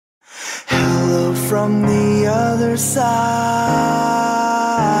from the other side.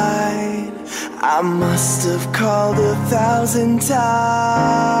 I must have called 1,000 times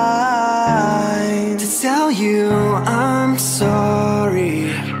to tell you I'm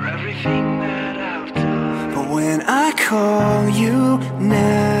sorry for everything that I've done. But when I call, you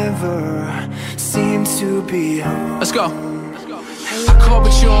never seem to be home. Let's go. I call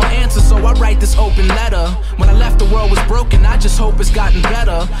but you don't answer, so I write this open letter. When I left the world was broken, I just hope it's gotten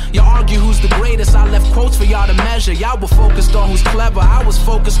better. Y'all argue who's the greatest, I left quotes for y'all to measure. Y'all were focused on who's clever, I was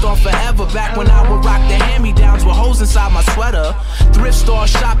focused on forever. Back when I would rock the hand-me-downs with holes inside my sweater. Thrift store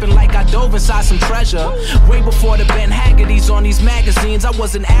shopping like I dove inside some treasure. Way before the Ben Haggerty's on these magazines, I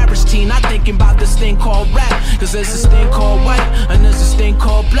was an average teen, not thinking about this thing called rap. Cause there's this thing called white, and there's this thing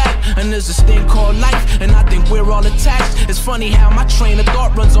called black, and there's this thing called life, and I think we're all attached. It's funny how my train of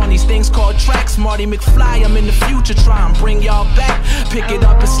thought runs on these things called tracks. Marty McFly, I'm in the future, try and bring y'all back. Pick it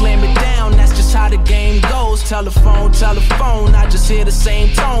up and slam it down, that's just how the game goes. Telephone, telephone, I just hear the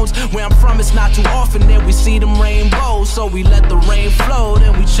same tones. Where I'm from, it's not too often that we see them rainbows. So we let the rain flow,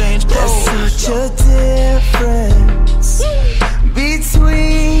 then we change clothes. There's such a difference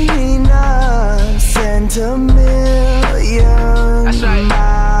between us and a million That's right.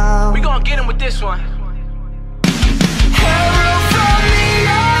 miles. We gon' get him with this one.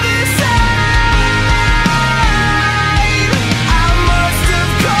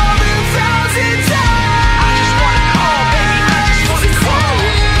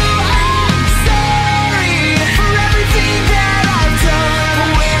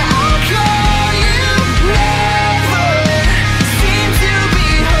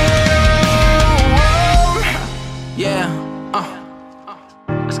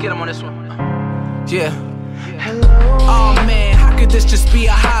 Get him on this one. Yeah. Hello. Oh man, how could this just be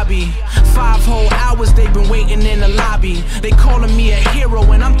a hobby? 5 whole hours they've been waiting in the lobby. They calling me a hero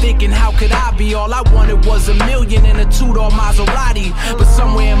and I'm thinking how could I be? All I wanted was $1 million and a 2-door Maserati. But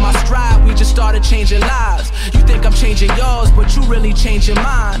somewhere in my stride we just started changing lives. You think I'm changing yours, but you really changing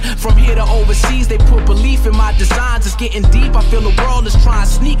mine. From here to overseas they put belief in my designs. It's getting deep, I feel the world is trying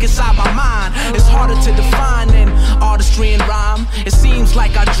to sneak inside my mind. It's harder to define than artistry and rhyme. It seems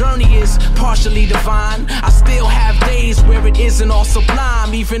like our journey is partially divine. I still have days where it isn't all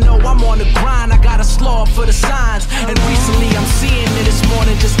sublime. Even though I'm on the grind, I gotta slow up for the signs. And recently I'm seeing it this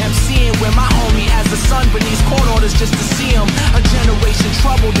morning, just MCing where my homie has a son beneath court orders just to see him. A generation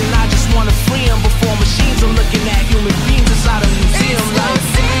troubled and I just wanna free him before machines are looking at human beings inside a museum like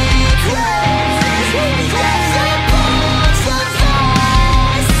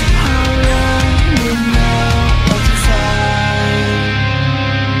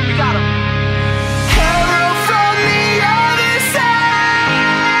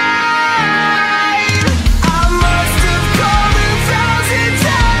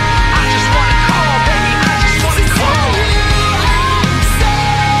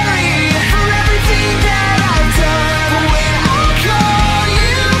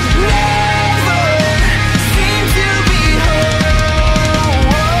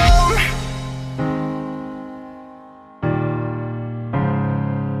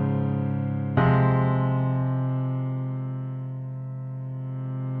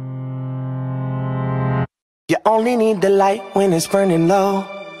You only need the light when it's burning low.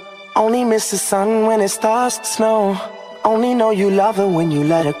 Only miss the sun when it starts to snow. Only know you love her when you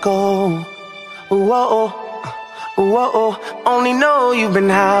let her go. Whoa, whoa. Only know you've been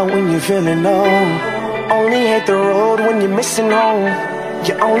high when you're feeling low. Only hate the road when you're missing home.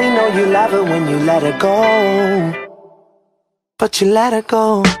 You only know you love her when you let her go. But you let her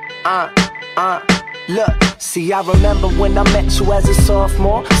go. Look, see, I remember when I met you as a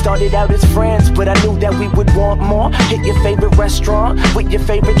sophomore. Started out as friends, but I knew that we would want more. Hit your favorite restaurant with your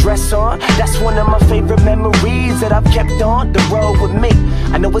favorite dress on. That's one of my favorite memories that I've kept on the road with me.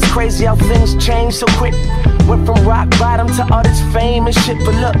 I know it's crazy how things change so quick. Went from rock bottom to all this fame and shit.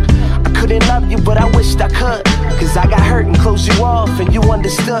 But look, I couldn't love you, but I wished I could. Cause I got hurt and closed you off and you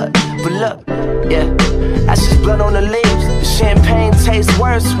understood. But look, yeah, that's just blood on the leaves. The champagne tastes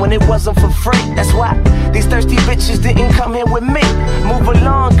worse when it wasn't for free. That's why these thirsty bitches didn't come here with me. Move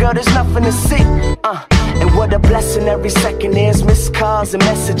along, girl, there's nothing to see. And what a blessing every second is. Missed calls and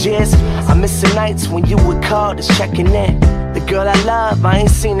messages. I miss the nights when you would call, just checking in. The girl I love, I ain't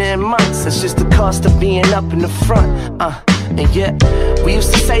seen her in months. That's just the cost of being up in the front. And yeah, we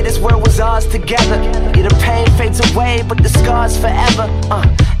used to say this world was ours together. Yeah, the pain fades away, but the scars forever.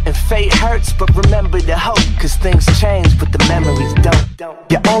 And fate hurts, but remember the hope. Cause things change, but the memories don't.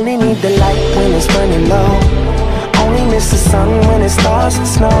 You only need the light when it's burning low. Only miss the sun when it starts to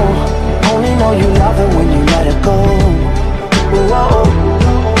snow. Only know you love her when you let her go. Whoa,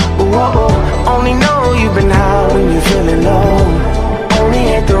 whoa. Only know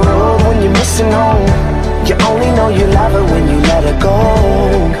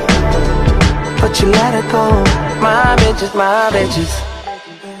bitches, my bitches.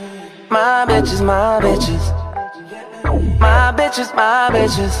 My bitches, my bitches. My bitches, my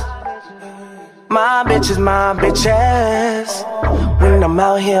bitches. My bitches, my bitches. When I'm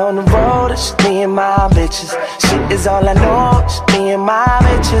out here on the road, it's just me and my bitches. Shit is all I know, just me and my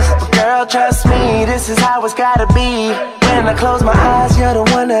bitches. But girl, trust me, this is how it's gotta be. When I close my eyes, you're the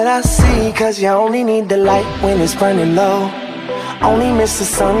one that I see. Cause you only need the light when it's burning low. Only miss the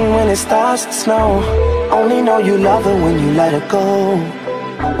sun when it starts to snow. Only know you love her when you let her go.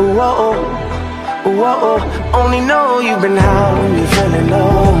 Ooh, oh, oh, ooh, oh, oh. Only know you've been high when you're feeling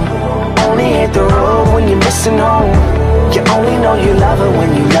low. Only hit the road when you're missing home. You only know you love her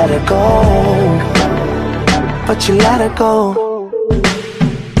when you let her go. But you let her go.